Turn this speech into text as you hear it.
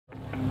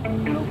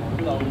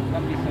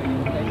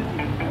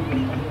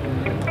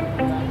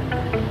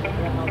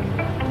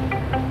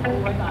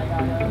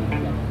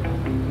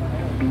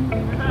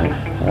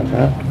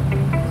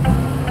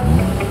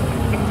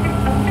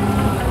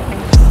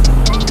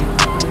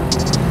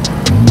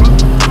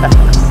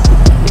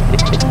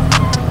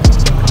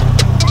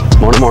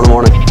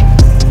Morning.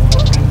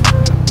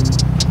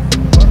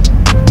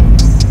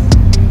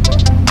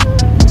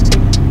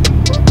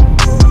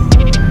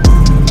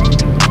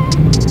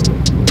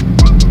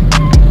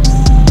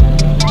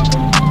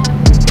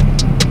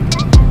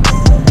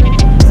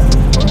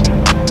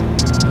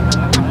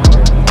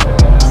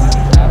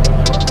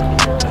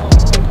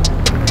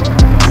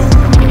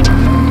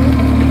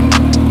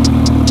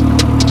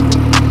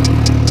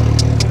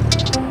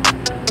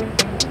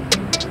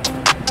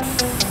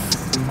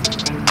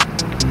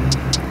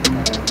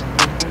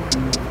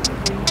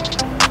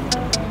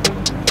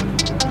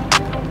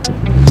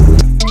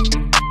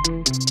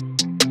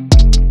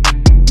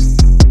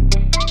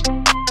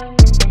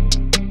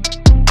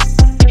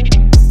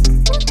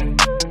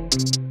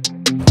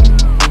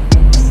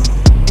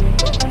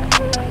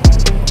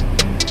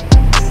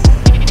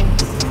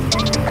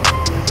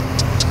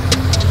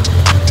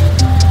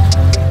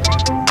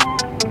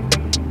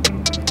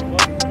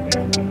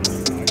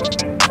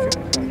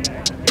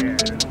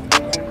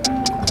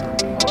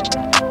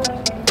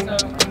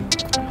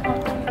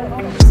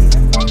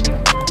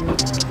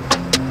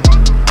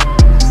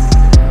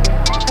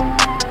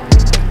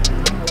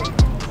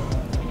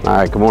 All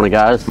right, good morning,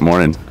 guys. Good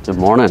morning. Good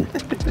morning.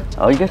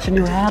 Oh, you got your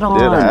new hat on.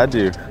 Did I had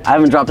to. I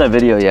haven't dropped that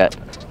video yet.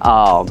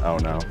 Oh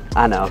no.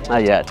 I know,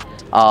 not yet.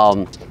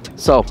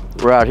 So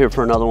we're out here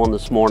for another one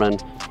this morning.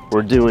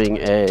 We're doing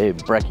a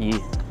Brekkie.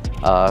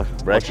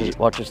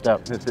 Watch your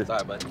step.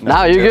 Sorry, bud.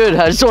 No, you're good.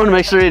 I just wanted to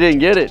make sure he didn't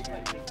get it.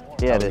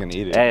 I was gonna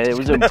eat it. It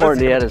was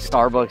important. He had his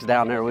Starbucks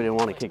down there. We didn't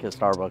want to kick his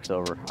Starbucks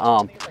over.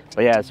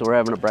 But yeah, so we're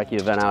having a Brekkie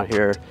event out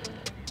here.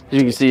 As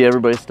you can see,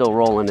 everybody's still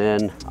rolling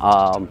in.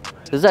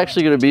 This is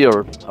actually going to be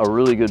a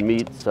really good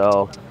meet.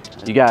 So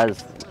you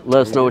guys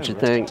let us know what you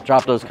think.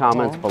 Drop those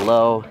comments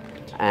below,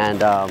 and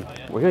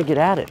we're going to get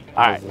at it.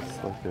 All right.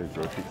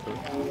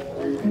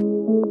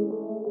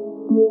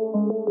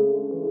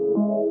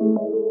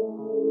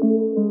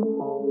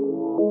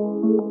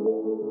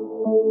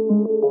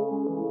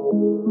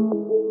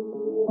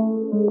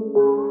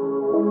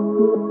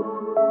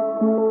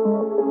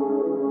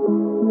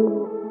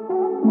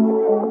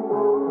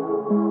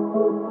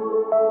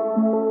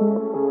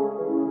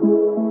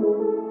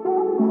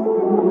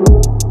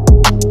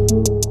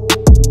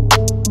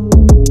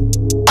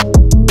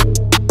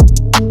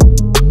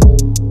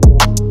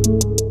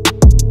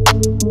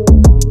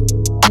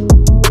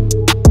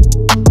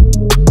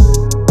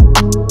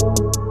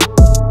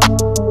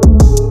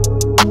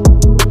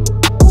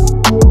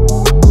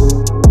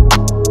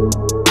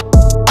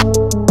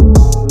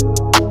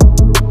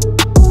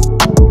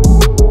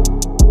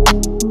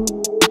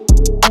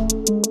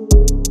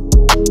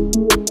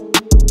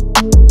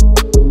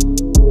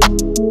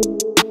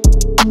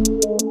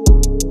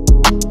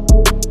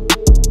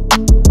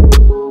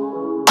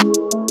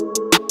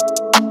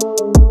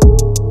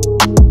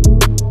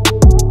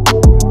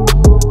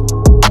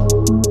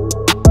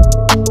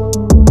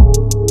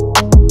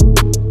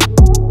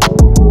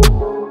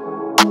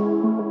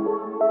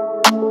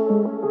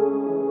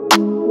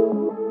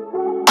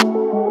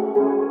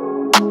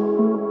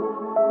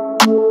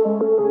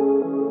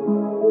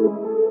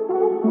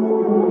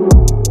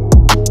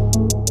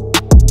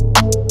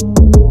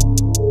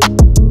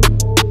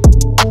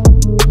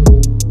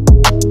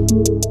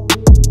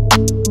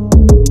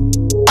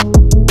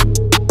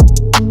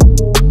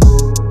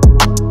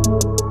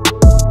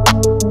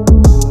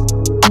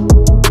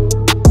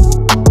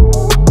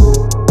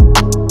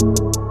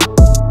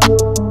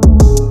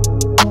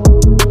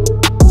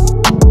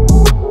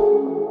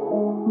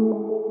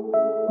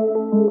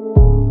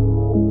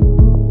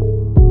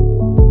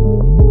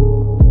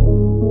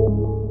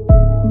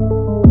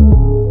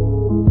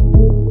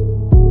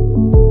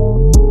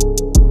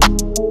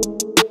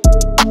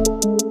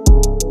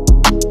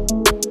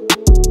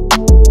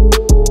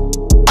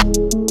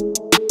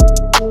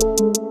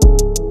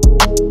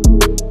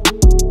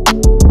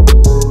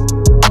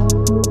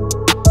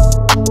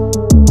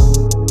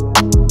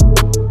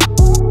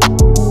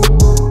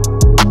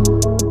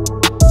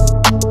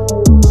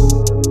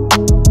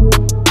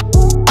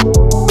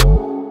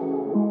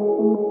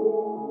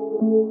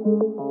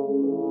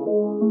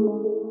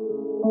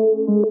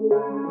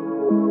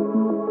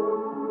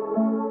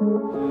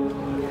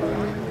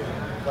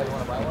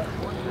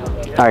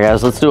 All right,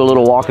 guys, let's do a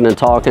little walking and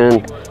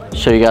talking,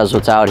 show you guys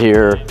what's out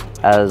here.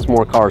 As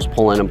more cars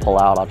pull in and pull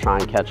out, I'll try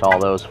and catch all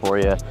those for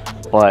you.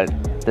 But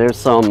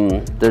there's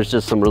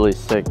just some really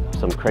sick,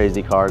 some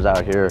crazy cars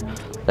out here.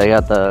 They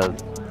got the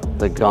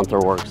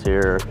Guntherweks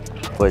here,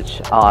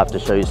 which I'll have to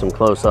show you some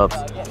close-ups.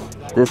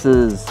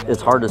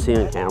 It's hard to see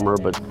on camera,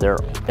 but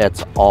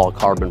it's all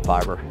carbon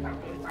fiber.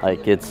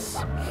 Like it's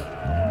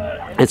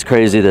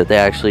crazy that they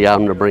actually got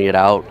them to bring it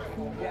out.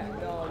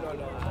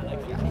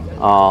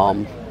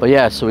 But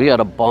yeah, so we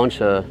got a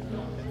bunch of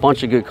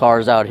bunch of good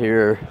cars out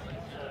here.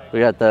 We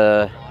got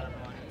the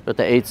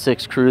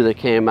 8.6 crew that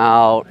came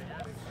out.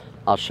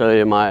 I'll show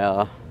you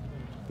my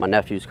my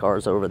nephew's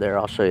cars over there.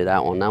 I'll show you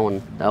that one. That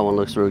one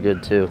looks real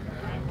good too.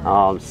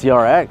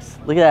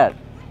 CRX, look at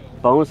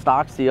that, bone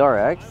stock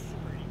CRX,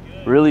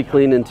 really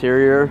clean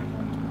interior.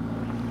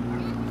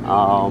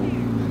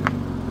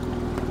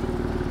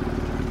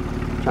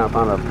 Trying to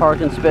find a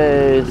parking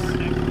space.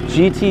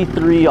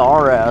 GT3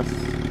 RS.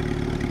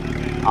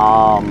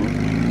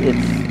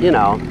 It's, you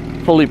know,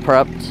 fully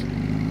prepped.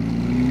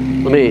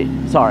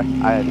 Sorry,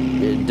 I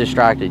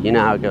distracted. You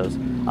know how it goes.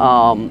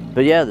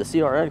 But yeah, the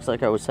CRX,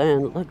 like I was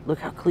saying, look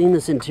how clean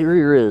this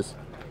interior is.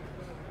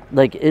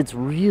 Like, it's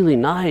really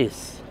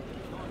nice.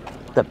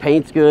 The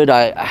paint's good.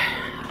 I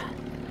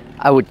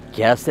would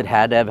guess it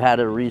had to have had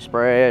a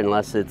respray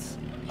unless it's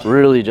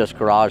really just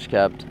garage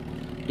kept.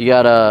 You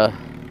got a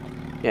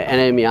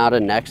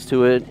NBHD next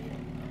to it.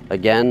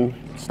 Again,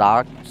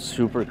 stock,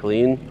 super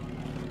clean.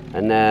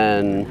 And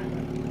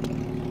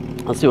then,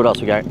 let's see what else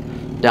we got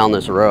down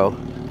this row.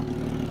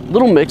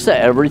 Little mix of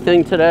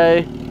everything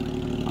today.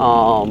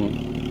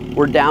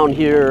 We're down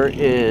here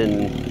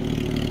in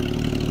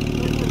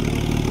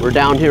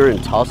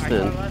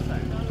Tustin,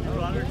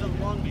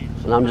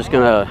 and I'm just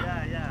gonna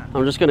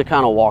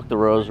kind of walk the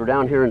rows. We're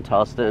down here in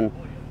Tustin.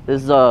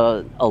 This is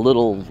a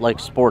little like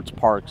sports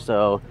park,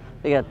 so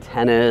they got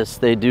tennis.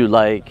 They do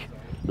like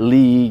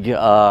league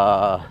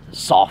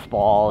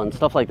softball and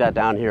stuff like that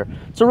down here.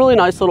 It's a really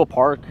nice little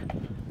park,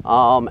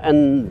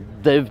 and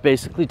they've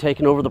basically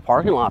taken over the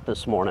parking lot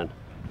this morning.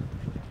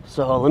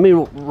 So let me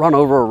run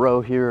over a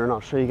row here and I'll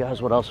show you guys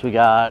what else we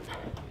got.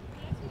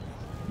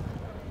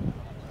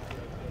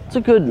 It's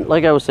a good,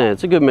 like I was saying,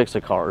 it's a good mix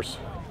of cars.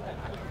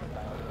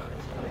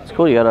 It's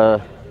cool. You got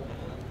a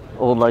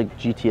old like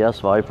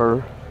GTS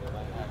Viper.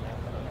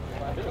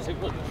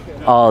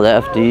 Oh,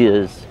 the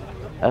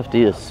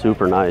FD is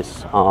super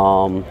nice.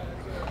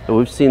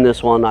 We've seen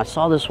this one. I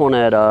saw this one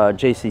at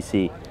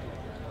JCC.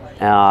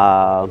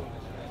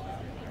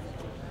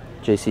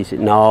 JCC,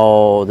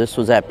 no, this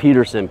was at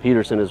Peterson.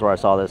 Peterson is where I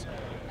saw this.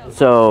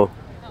 So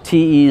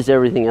TEs,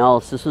 everything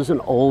else. This is an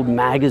old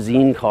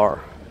magazine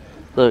car.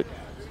 Look,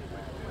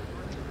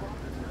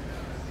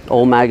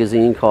 old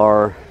magazine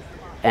car.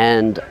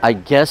 And I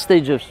guess they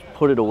just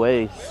put it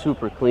away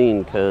super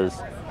clean because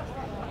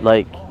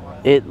like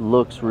it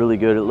looks really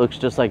good. It looks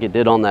just like it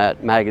did on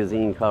that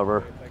magazine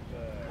cover.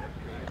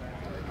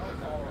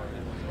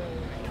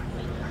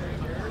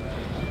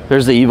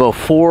 There's the Evo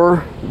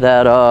 4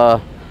 that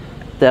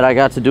I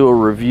got to do a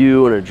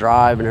review and a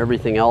drive and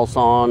everything else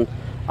on.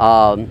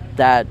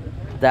 That's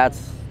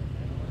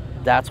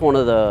one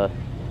of the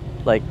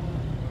like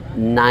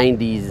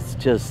 90s,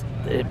 just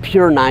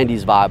pure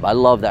 90s vibe. I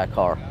love that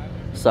car.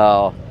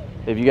 So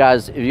if you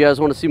guys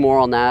want to see more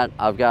on that,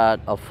 I've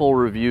got a full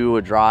review,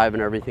 a drive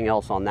and everything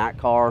else on that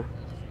car.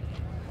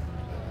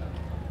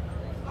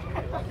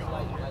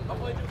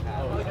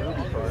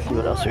 Let's see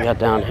what else we got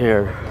down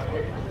here.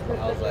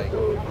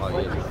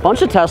 A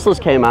bunch of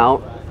Teslas came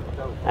out.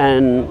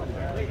 And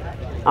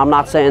I'm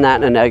not saying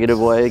that in a negative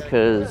way,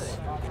 because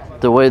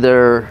the way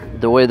they're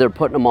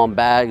putting them on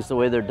bags, the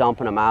way they're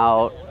dumping them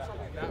out,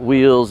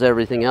 wheels,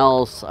 everything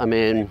else. I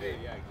mean,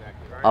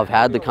 I've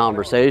had the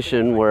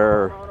conversation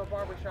where,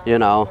 you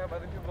know,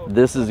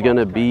 this is going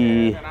to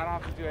be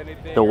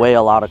the way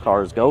a lot of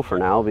cars go for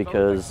now,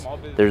 because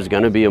there's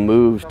going to be a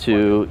move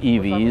to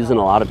EVs, and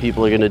a lot of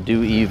people are going to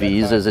do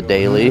EVs as a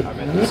daily.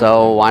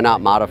 So why not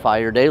modify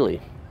your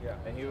daily?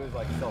 And he was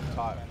like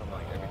self-taught.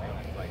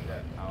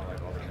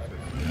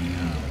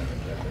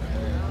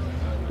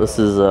 This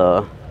is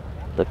the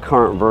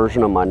current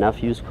version of my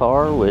nephew's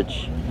car,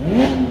 which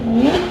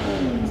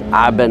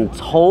I've been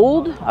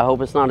told, I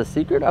hope it's not a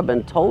secret, I've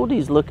been told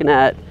he's looking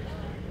at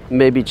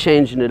maybe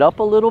changing it up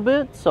a little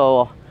bit.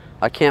 So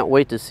I can't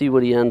wait to see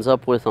what he ends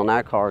up with on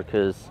that car,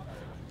 because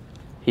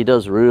he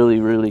does really,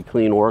 really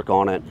clean work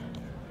on it.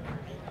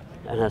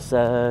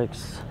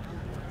 NSX.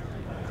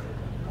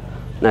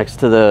 Next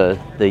to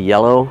the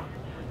yellow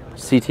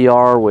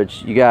CTR,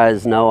 which you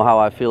guys know how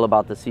I feel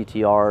about the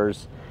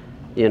CTRs.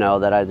 You know,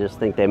 that I just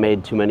think they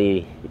made too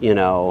many, you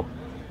know,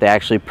 they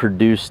actually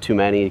produced too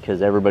many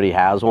because everybody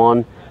has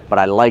one. But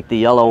I like the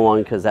yellow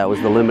one because that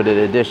was the limited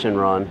edition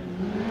run.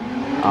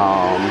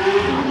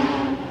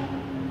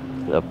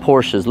 The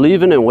Porsche is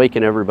leaving and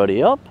waking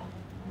everybody up.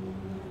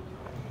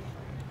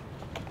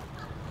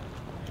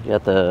 You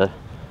got the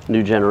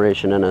new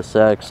generation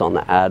NSX on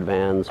the ad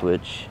vans,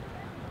 which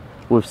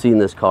we've seen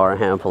this car a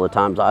handful of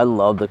times. I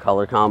love the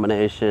color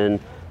combination.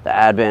 The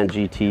Advan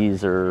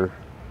GTs are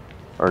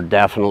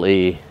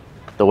definitely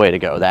the way to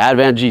go. The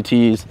Advan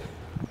GTs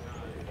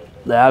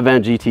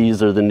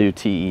are the new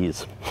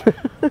TEs.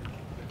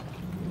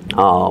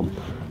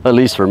 At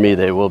least for me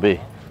they will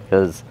be,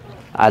 because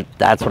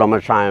that's what I'm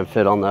gonna try and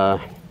fit on the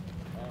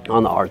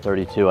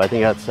R32. I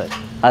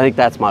think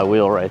that's my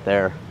wheel right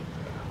there.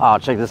 Oh,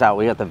 check this out.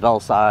 We got the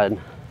Velside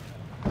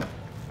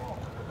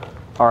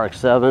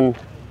RX-7,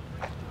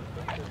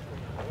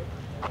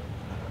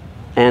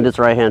 and it's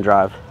right-hand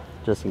drive,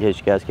 just in case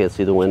you guys can't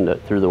see the window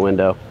through the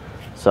window.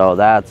 So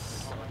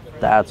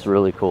that's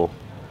really cool.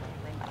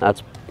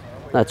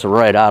 That's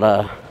right out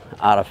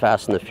of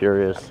Fast and the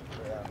Furious.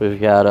 We've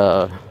got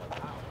a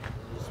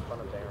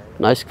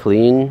nice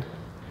clean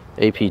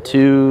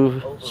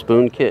AP2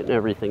 spoon kit and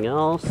everything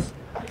else.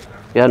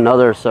 You got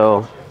another,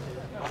 so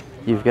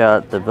you've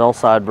got the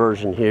Velside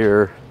version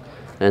here,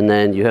 and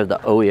then you have the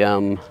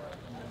OEM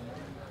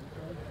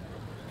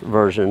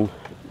version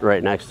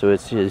right next to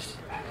it. So you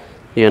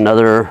got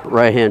another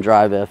right-hand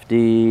drive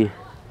FD,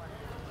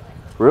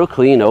 real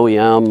clean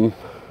OEM,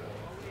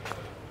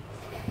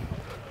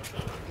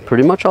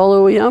 pretty much all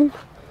OEM.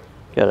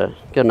 Got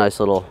a nice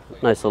little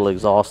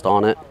exhaust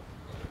on it.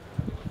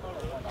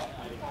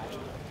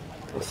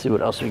 Let's see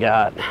what else we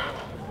got.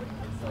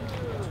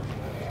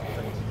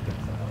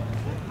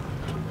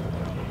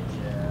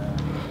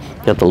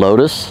 Got the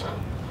Lotus.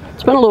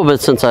 It's been a little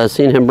bit since I've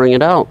seen him bring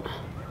it out.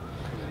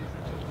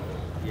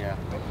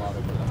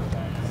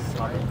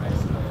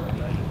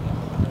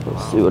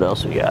 Let's see what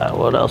else we got.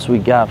 What else we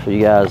got for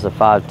you guys? The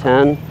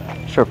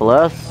 510 Triple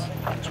S.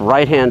 It's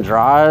right-hand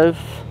drive.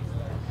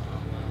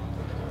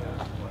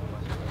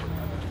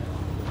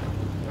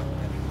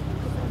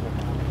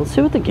 Let's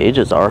see what the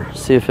gauges are.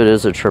 See if it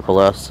is a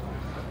Triple S.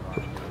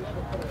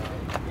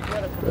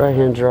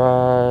 Right-hand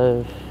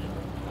drive.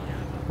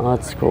 Oh,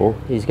 that's cool.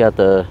 He's got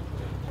the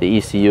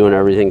ECU and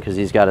everything because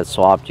he's got it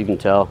swapped. You can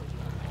tell.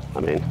 I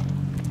mean,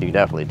 you can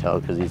definitely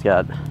tell because he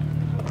had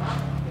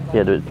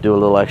to do a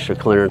little extra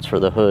clearance for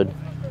the hood.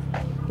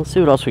 Let's see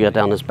what else we got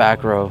down this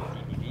back row.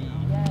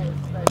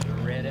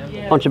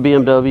 Bunch of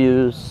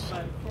BMWs.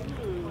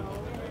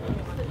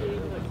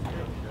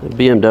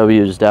 BMW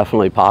is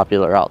definitely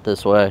popular out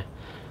this way.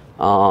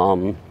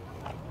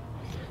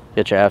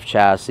 Get your F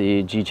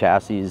chassis, G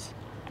chassis.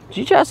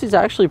 G chassis is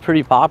actually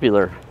pretty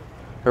popular.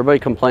 Everybody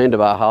complained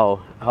about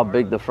how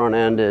big the front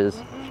end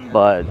is,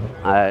 but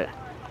I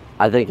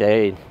think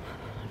they,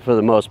 for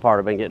the most part,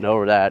 have been getting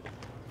over that.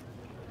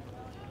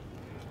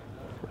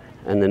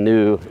 And the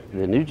new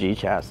G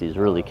chassis is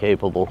really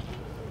capable.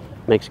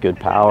 Makes good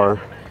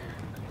power.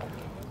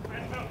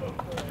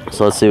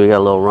 So let's see, we got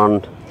a little run.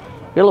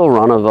 We got a little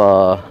run of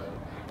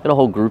got a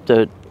whole group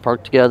that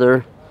parked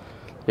together.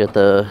 We got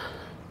the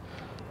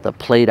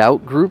played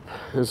out group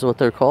is what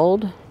they're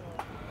called.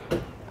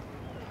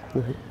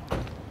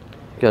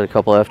 Got a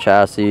couple F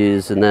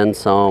chassis and then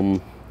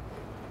some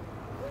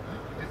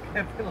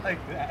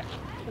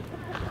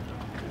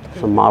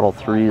Model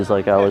 3s,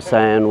 like I was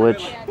saying,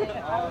 which,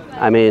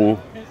 I mean,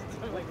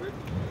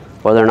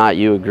 whether or not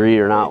you agree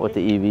or not with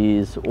the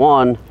EVs,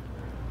 one,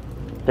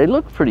 they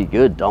look pretty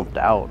good dumped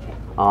out,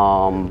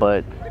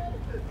 but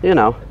you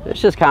know,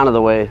 it's just kind of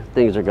the way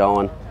things are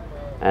going.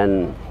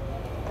 And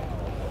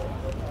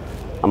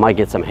I might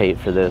get some hate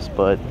for this,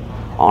 but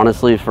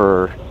honestly,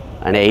 for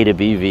an A to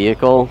B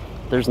vehicle,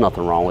 there's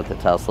nothing wrong with the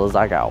Teslas.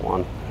 I got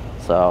one.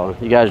 So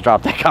you guys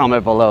drop that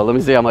comment below. Let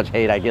me see how much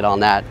hate I get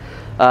on that.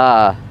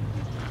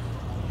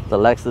 The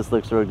Lexus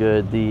looks real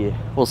good.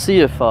 We'll see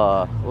if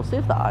the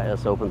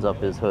IS opens up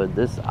his hood.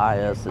 This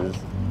IS is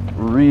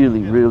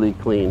really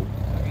clean.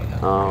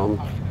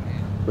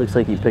 Looks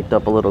like he picked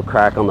up a little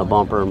crack on the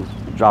bumper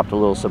and dropped a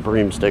little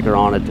Supreme sticker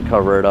on it to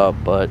cover it up,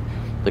 but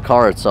the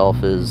car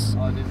itself is,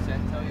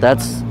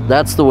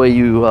 that's the way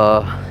you,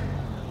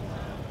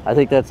 I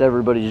think that's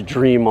everybody's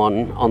dream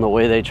on the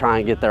way they try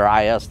and get their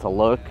IS to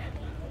look,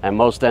 and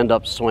most end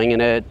up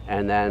swinging it,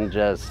 and then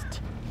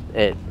just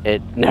it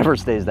never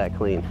stays that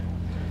clean.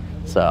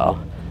 So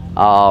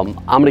I'm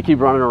gonna keep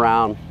running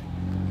around.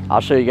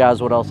 I'll show you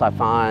guys what else I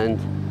find.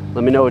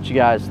 Let me know what you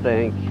guys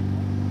think.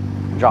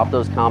 Drop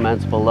those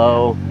comments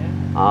below,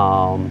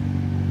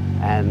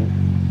 and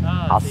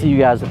I'll see you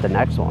guys at the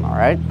next one. All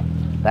right,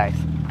 thanks.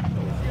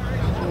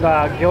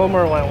 The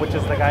Gilmer one, which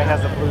is the guy who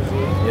has the blue Z.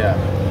 Yeah.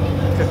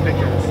 Just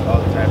pictures.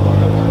 All the time.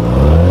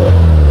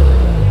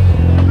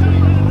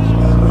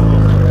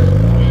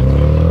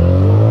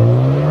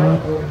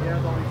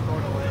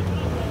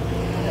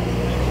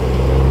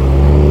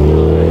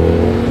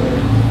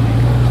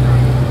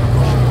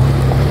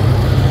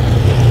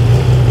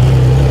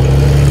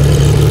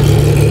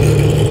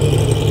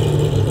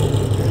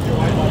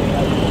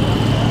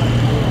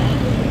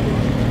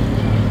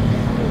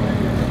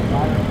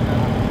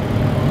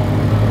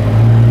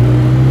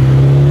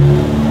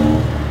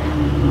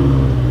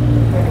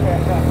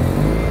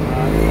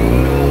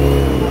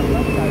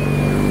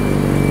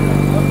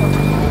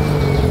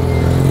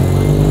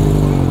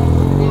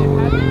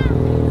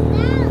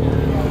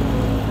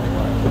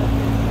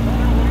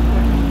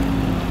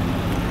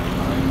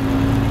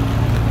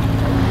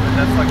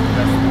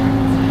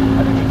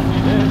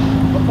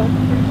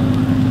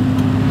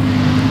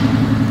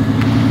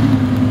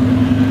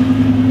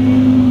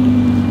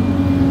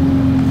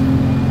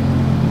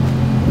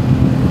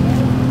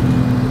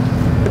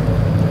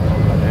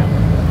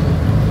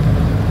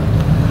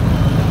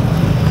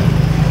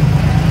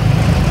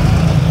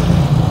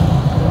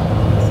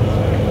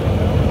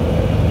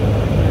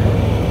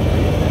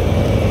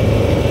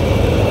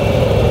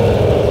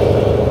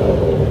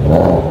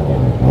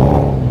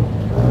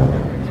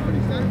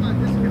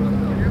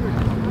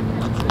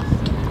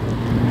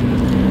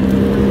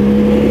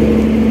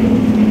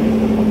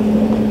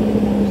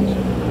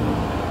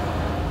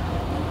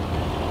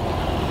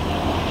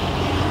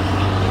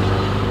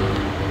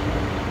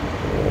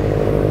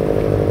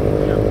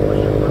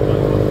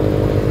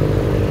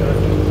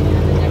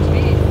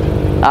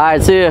 All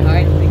right, see ya. All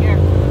right.